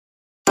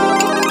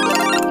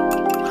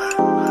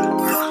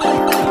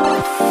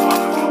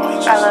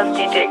I love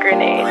DJ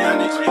Grenade.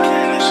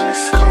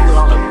 Coming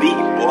on the beat,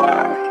 boy.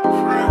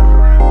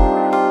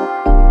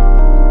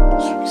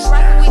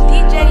 Rockin' with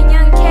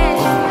DJYoungKash.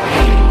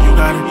 You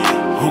got it,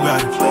 who got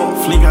it?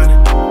 Flea got it,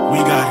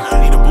 we got it.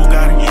 Need a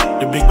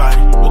Bugatti, the big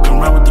body. Walking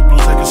around with the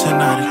blues like it's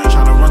Hennady.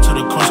 Tryna run to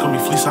the course, gon' be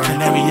fleece on it.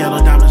 And every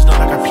yellow diamonds look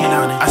like I peed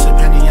on it. I said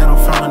Penny, I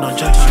don't frown on no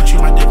gentle. She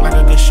treat my dick like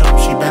a good show,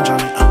 she bench on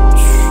it.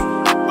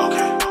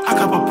 Okay. I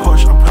got a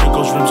Porsche, I'm putting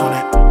ghost rims on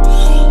it.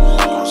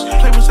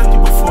 Play was empty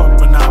before,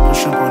 but now I put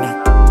shrimp on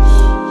it.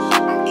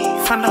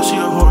 Found out she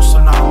a horse, so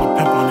now I'm a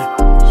pimp on it.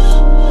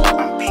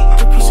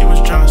 The pussy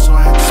was dry, so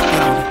I had to spit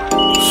on it.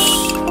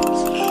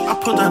 I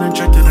pulled out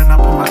injected and I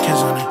put my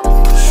kids on it.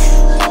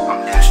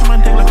 She my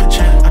dick like a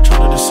champ, I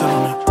told her to sit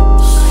on it.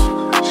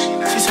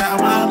 She said I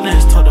want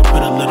lids, told her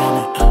put a lid on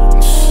it.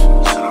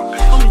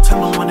 Only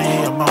time I wanna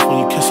hear your mouth when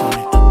you kiss on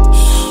it.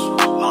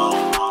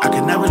 I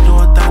can never do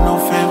it without no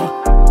favor.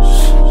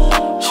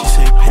 She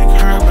say pick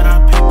her, but I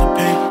pick the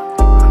paper.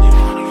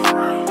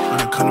 When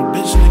it come to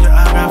bitch, nigga,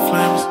 I got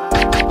flames.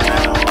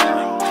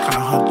 Kinda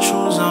hard to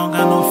choose, I don't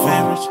got no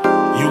favorites.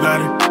 You got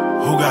it,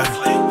 who got it?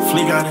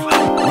 Flea got it,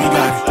 we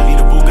got it. Need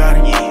a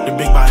Bugatti, the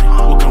big body.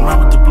 Walking around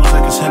with the blues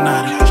like it's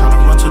Hennady.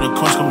 Tryna run to the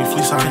course, gon' be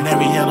fleece on it. And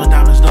every yellow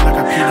diamonds look like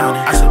I peed on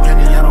it. I said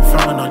Penny, I don't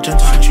frown on no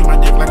gentle. She treat my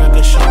dick like a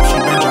good show, she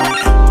bench on it.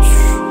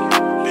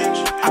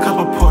 I got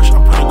a Porsche,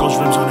 I'm putting ghost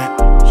rims on it.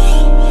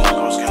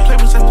 Play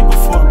was empty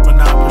before, but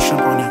now I put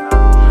shrimp on it.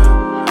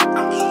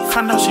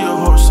 Found out she a